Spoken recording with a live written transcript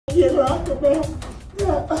Get off the bed.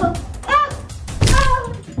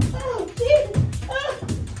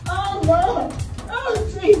 Oh, Lord. Oh,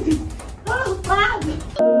 Jesus. Oh, Father.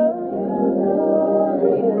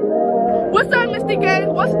 What's up, Mr.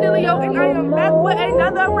 Gang? What's Dealio? And I am back with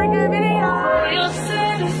another freaking video. Your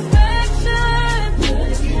satisfaction,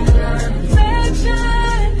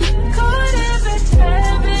 caught in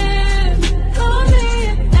heaven, call me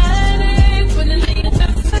an addict, but it leads to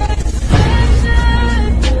satisfaction.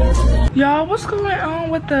 Y'all, what's going on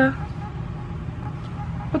with the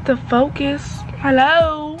focus?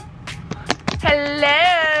 Hello?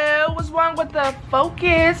 Hello? What's wrong with the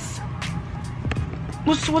focus?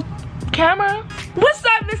 What's with camera? What's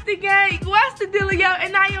up, Mr. Gang? What's the dealio?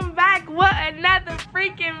 And I am back with another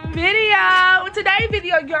freaking video. In today's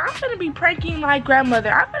video, y'all, I'm gonna be pranking my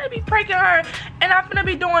grandmother. I'm gonna be pranking her, and I'm gonna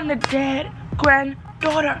be doing the dead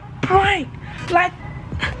granddaughter prank. Like,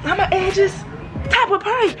 I'm an edges type of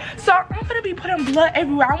prank. So I'm gonna be putting blood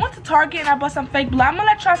everywhere. I went to Target and I bought some fake blood. I'm gonna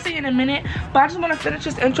let y'all see in a minute, but I just want to finish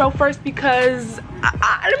this intro first because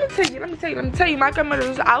let me tell you, my grandmother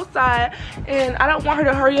is outside and I don't want her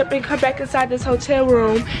to hurry up and come back inside this hotel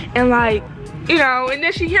room and, like, you know, and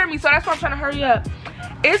then she hear me, so that's why I'm trying to hurry up.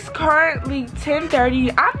 It's currently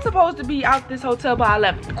 10:30. I'm supposed to be out this hotel by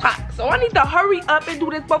 11 o'clock, so I need to hurry up and do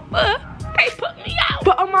this before they put me out.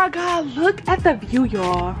 But oh my god, look at the view,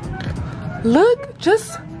 y'all. Look,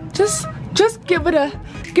 just give it a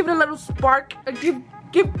little spark. Give.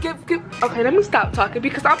 Okay, let me stop talking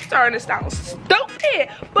because I'm starting to sound stupid.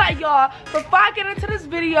 But y'all, before I get into this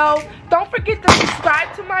video, don't forget to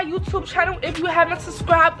subscribe to my YouTube channel if you haven't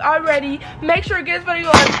subscribed already. Make sure to give this video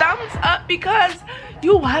a thumbs up because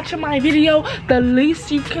you watching my video. The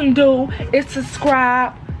least you can do is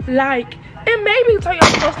subscribe, like, and maybe turn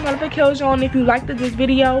your post notifications on if you liked this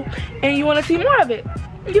video and you want to see more of it.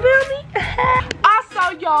 You feel me?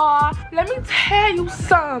 Also, y'all, let me tell you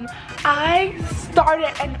something. I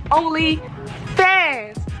started an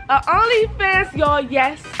OnlyFans. OnlyFans, y'all.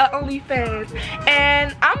 Yes, OnlyFans.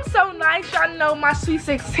 And I'm so nice. Y'all know my Sweet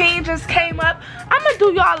 16 just came up. I'm going to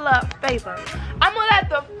do y'all a favor. I'm going to let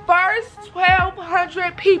the first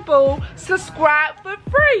 1,200 people subscribe for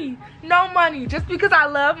free. No money. Just because I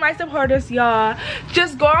love my supporters, y'all.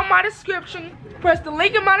 Just go on my description. Press the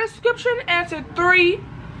link in my description. Answer 3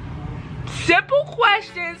 simple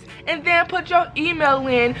questions and then put your email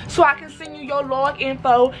in so I can send you your log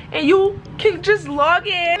info and you can just log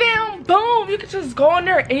in. Then boom, you can just go on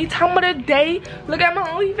there any time of the day. Look at my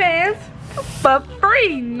OnlyFans for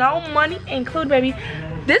free. No money included, baby.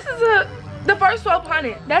 This is the first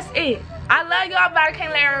 1,200. That's it. I love y'all, but I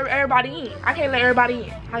can't let everybody in. I can't let everybody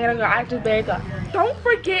in. I gotta go. I just beg up. Don't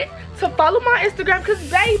forget to follow my Instagram because,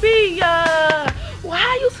 baby,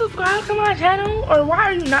 why you subscribe to my channel or why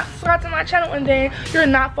are you not subscribed to my channel and then you're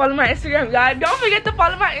not following my Instagram, guys? Don't forget to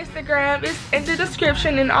follow my Instagram. It's in the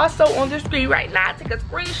description and also on the screen right now. Take a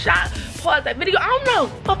screenshot, pause that video. I don't know,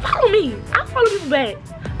 but follow me. I follow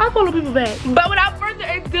people back. But without further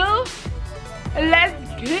ado, let's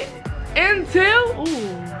get into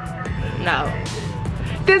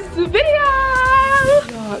this video.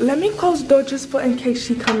 Y'all, let me close the door just for in case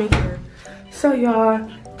she come in here. So y'all,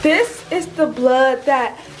 this is the blood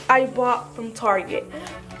that I bought from Target.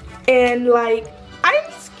 And like,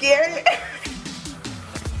 I'm scared.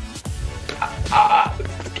 I'm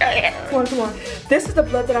scared. Come on. This is the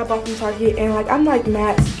blood that I bought from Target and like, I'm like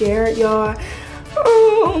mad scared, y'all.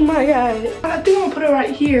 Oh my god. I think I'm gonna put it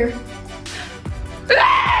right here.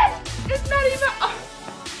 It's not even,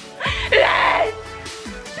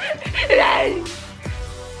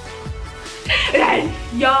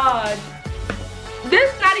 y'all,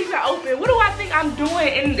 this not even open. What do I think I'm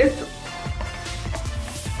doing in this?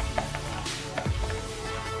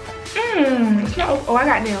 It's not open. Oh, I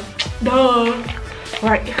got nails. Duh.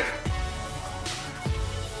 Right.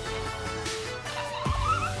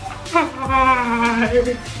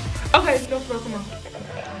 Okay, go for it. Come on.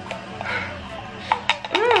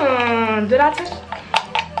 Did I touch?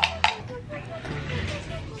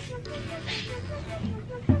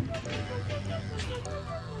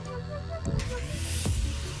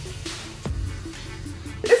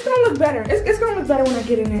 It's gonna look better. It's gonna look better when I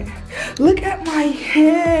get in it. Look at my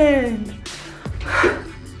hand.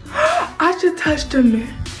 I should touch the mirror.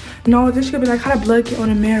 No, this should be like how the blood get on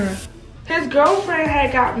the mirror. His girlfriend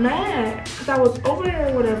had got mad because I was over there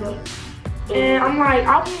or whatever. And I'm like,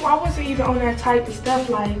 I wasn't even on that type of stuff.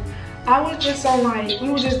 Like, I was just on like, we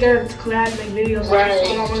were just there to collab, make videos. Right. That's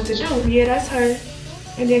what I wanted to do. Yeah, that's her.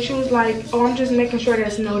 And then she was like, oh, I'm just making sure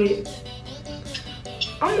that's noted.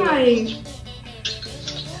 I'm like,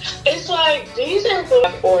 it's like, these are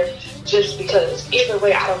like orange. just because either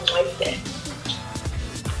way, I don't like that.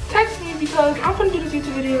 Text me because I'm gonna do this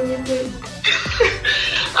YouTube video real quick.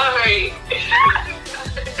 Alright.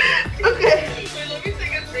 Okay. Wait, let me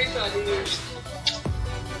take a screenshot of yours.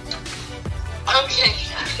 Okay.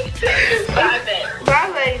 Bye, babe.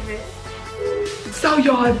 Bye, baby. So,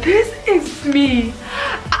 y'all, this is me.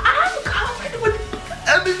 I'm covered with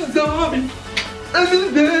zombie.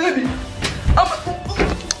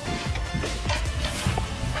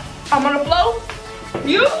 I'm on the floor.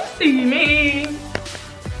 You see me.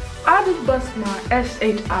 I just bust my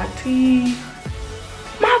SHIT.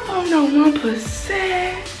 My phone on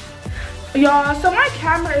 1%. Y'all, so my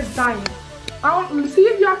camera is dying. I don't see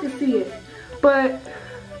if y'all can see it, but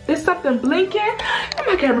it's something blinking and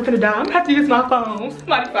my camera finna die. I'm gonna have to use my phone.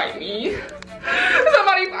 Somebody fight me.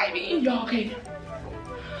 Somebody fight me. Y'all, okay.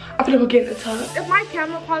 I'm gonna go get in the tub. If my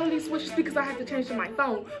camera quality switches because I have to change to my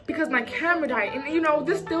phone because my camera died, and you know,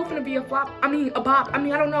 this still finna be a flop. I mean, a bop. I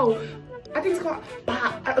mean, I don't know. I think it's called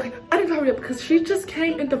bop. Okay, I didn't hurry up because she just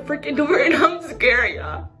came in the freaking door and I'm scared,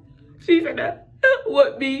 y'all. She finna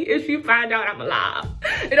whoop me if she find out I'm alive.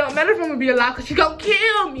 It don't matter if I'm gonna be alive because she gonna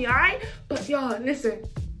kill me, alright? But y'all, listen,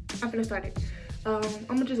 I'm finna start it. I'm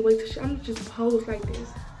gonna just wait till I'm gonna just pose like this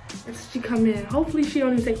until she come in. Hopefully she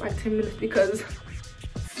only take like 10 minutes because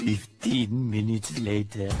 15 minutes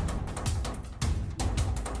later.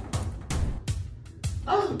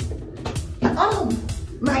 Oh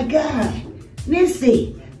my God,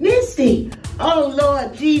 Misty. Oh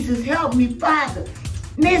Lord Jesus, help me, Father.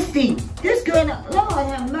 Misty, this girl, Lord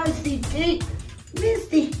have mercy,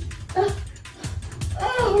 Misty.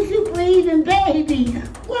 Oh, you breathing, baby.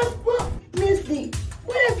 What, Misty?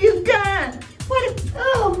 What have you done?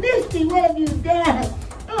 Oh, Misty, what have you done?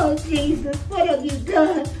 Oh, Jesus, what have you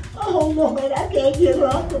done? Oh, Lord, I can't get her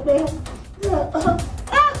off the bed.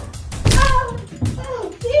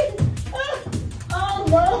 Jesus. Oh,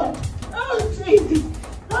 Lord. Oh, Jesus.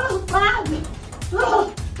 Oh, Father.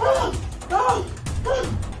 Oh.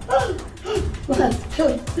 1,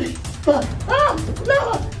 2, 3, 4. Oh,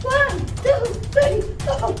 Lord. 1, 2, 3,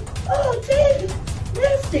 4. Oh, Jesus.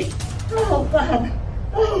 Misty. Oh, Father.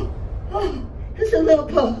 Oh, it's a little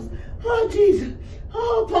pause. Oh, Jesus.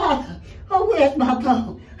 Oh, Father. Oh, where's my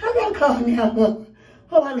phone? I gotta call now, Lord.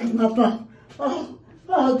 Oh, I left my phone.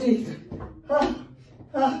 Oh, Jesus.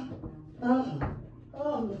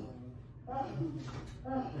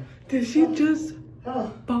 Did she just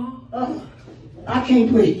fall? I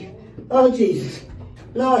can't breathe. Oh, Jesus.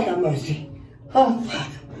 Lord have mercy. Oh,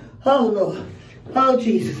 Father. Oh, Lord. Oh,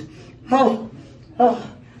 Jesus. Oh,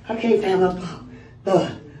 I can't find my phone.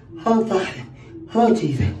 Lord. Oh, Father. Oh,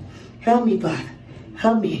 Jesus. Help me, Father.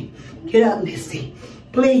 Help me. Get up, Misty.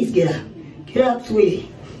 Please get up. Get up, sweetie.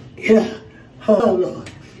 Get up. Oh,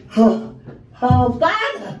 Lord. Oh,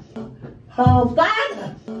 Father. Oh,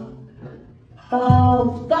 Father.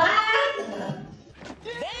 Oh, Father.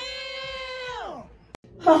 Damn!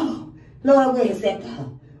 Oh, Lord, where's that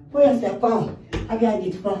phone? Where's that phone? I gotta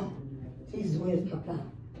get the phone. Jesus, where's my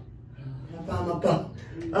phone? I found my phone.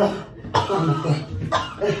 Oh, I found my phone.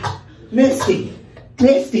 Misty.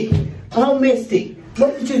 Oh, Misty.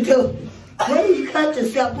 What did you do? Where did you cut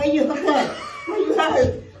yourself? Where you hurt? Where you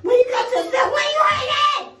hurt? Where you cut yourself? Where you hurt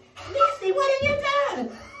at? Misty, what have you done?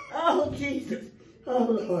 Oh, Jesus. Oh,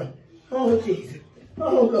 Lord. Oh, Jesus.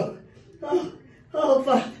 Oh, Lord. Oh,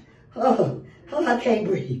 Father. Oh, I can't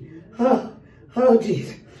breathe. Oh,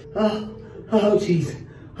 Jesus. Oh, Jesus.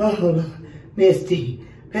 Oh, Lord. Misty,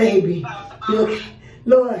 baby. You okay?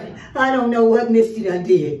 Lord, I don't know what Misty done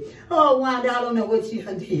did. Oh, Wanda, I don't know what she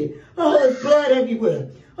done did. Oh, there's blood everywhere.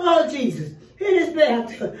 Oh, Jesus. In this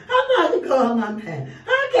bathtub. I'm about to call my man.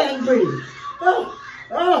 I can't breathe. Oh,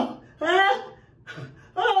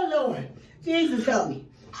 Lord. Jesus, help me.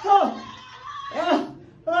 Oh,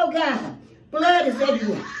 God. Blood is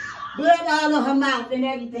everywhere. Blood all on her mouth and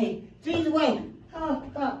everything. Jesus, wait. Hello,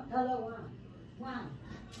 Wanda.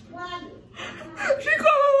 She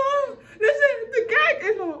called my mom. Listen, the gang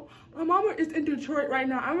is my mama is in Detroit right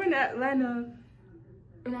now. I'm in Atlanta.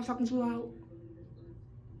 Am I talking too loud?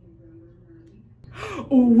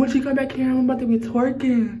 Oh, when she come back here, I'm about to be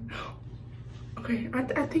twerking. Okay,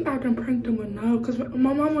 I think I done pranked them enough because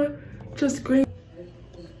my mama just screamed.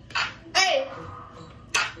 Hey!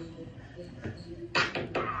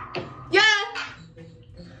 Yeah!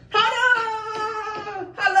 Hello!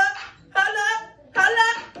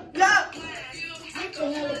 Yeah!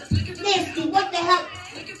 Misty, what the hell?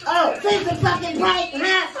 Oh, so it's a fucking prank,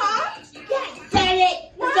 huh? God damn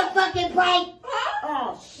it! It's a fucking prank!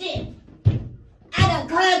 Oh, shit! I done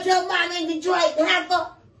called your mom in Detroit, heifer!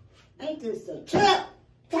 Ain't this a trip?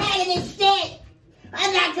 Tired of this shit!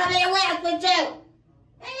 I'm not coming to West with you.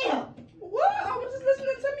 Damn. What? I was just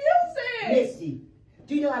listening to music. Missy,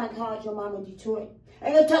 do you know how to call your mama in Detroit?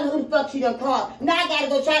 And you tell her who the fuck she done call. Now I gotta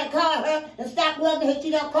go try to call her and stop whoever her she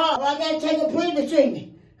done call. Or I gotta take her previous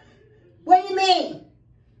treatment. What do you mean?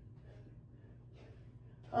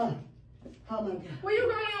 Oh my God. Where you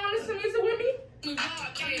going on listen to music with me?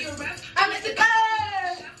 I'm at the car.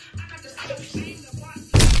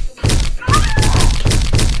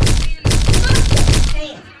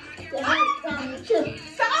 Damn. The hell is wrong with you?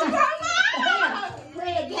 Stop, Grandma!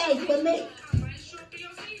 Play a game with me.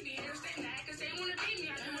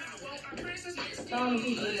 Don't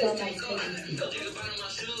be so nice.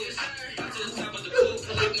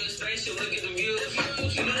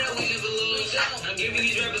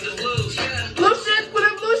 Blue strips, put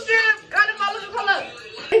up blue strips. Got it, my little color.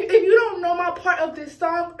 If you don't know my part of this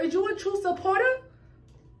song, are you a true supporter?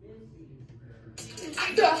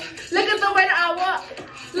 Look at the way that I walk.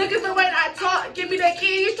 Look at the way that I talk. Give me the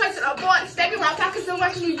keys, straight to the board. Stacking my pockets and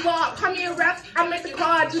watching me walk. Call me a rap. I make the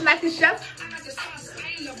car just like the chef.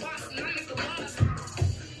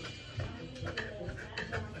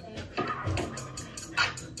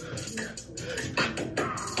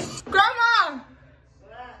 Grandma!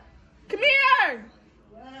 What? Come here!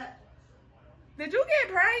 What? Did you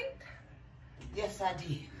get pranked? Yes, I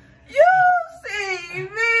did. You see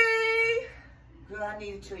me! Girl, I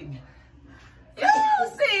need a treatment. You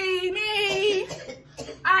see me!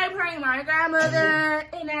 I pranked my grandmother,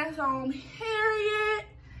 and that's on period.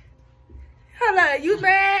 Hello, you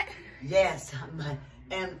mad? Yes,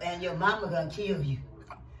 and your mama gonna kill you.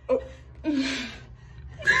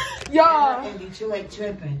 Y'all. In Detroit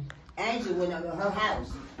tripping. Angel went over her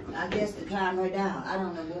house. I guess to calm her down. I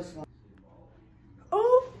don't know what's wrong.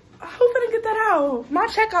 Oh, who finna get that out? My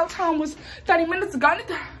checkout time was 30 minutes ago. I need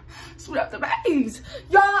to sweep up the bags.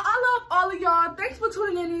 Y'all, I love all of y'all. Thanks for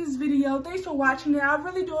tuning in this video. Thanks for watching it. I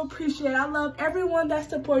really do appreciate it. I love everyone that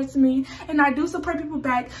supports me, and I do support people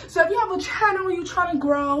back. So if you have a channel and you're trying to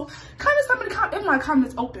grow, comment something in the comments. If my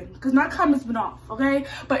comments open, because my comments been off, okay?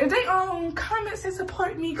 But if they own comments and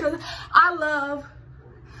support me, because I love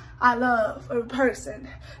a person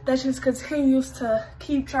that just continues to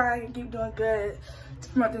keep trying and keep doing good to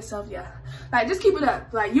promote themselves. Yeah, like just keep it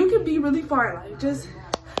up. Like you can be really far. Like just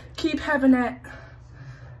keep having that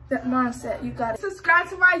mindset. You got it. Subscribe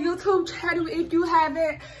to my YouTube channel if you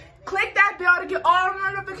haven't. Click that bell to get all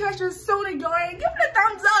the notifications soon as you're in. Give it a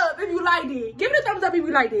thumbs up if you liked it. Give it a thumbs up if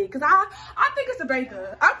you liked it. Because I think it's a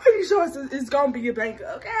banger. I'm pretty sure it's going to be a banger,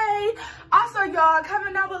 okay? Also, y'all,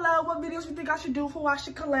 comment down below what videos you think I should do for I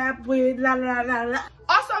should collab with. La, la, la, la.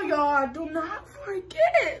 Also, y'all, do not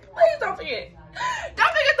forget. Please don't forget. Don't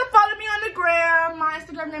forget to follow me on the gram. My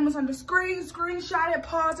Instagram name is on the screen. Screenshot it,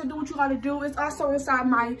 pause, and do what you gotta do. It's also inside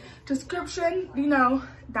my description, you know,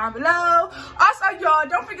 down below. Also, y'all,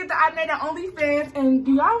 don't forget that I made an OnlyFans. And if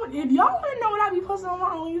y'all want to know what I be posting on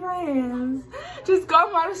my OnlyFans, just go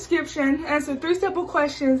in my description, answer 3 simple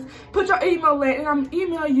questions, put your email in, and I'm gonna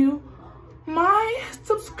email you my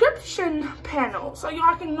subscription panel so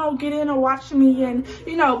y'all can get in and watch me, and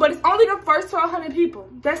but it's only the first 1,200 people.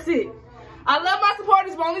 That's it. I love my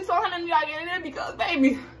supporters, but only 1,200 of y'all get in because,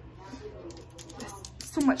 baby,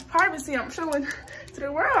 that's too much privacy I'm showing to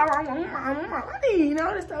the world. I want my money,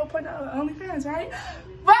 that's the whole point of OnlyFans, right?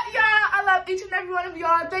 But, y'all, I love each and every one of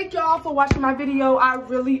y'all. Thank y'all for watching my video. I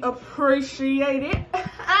really appreciate it.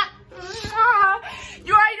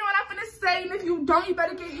 You already know what I'm finna say, and if you don't, you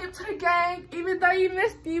better get hip to the gang. Even though you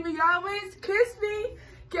missed me, but you always kiss me.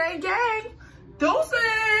 Gang, gang.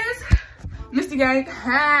 Deuces. Mr. Gang.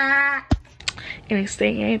 And they say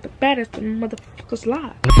I ain't the baddest, the motherfuckers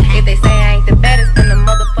lie. If they say I ain't the baddest, then the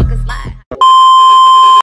motherfucker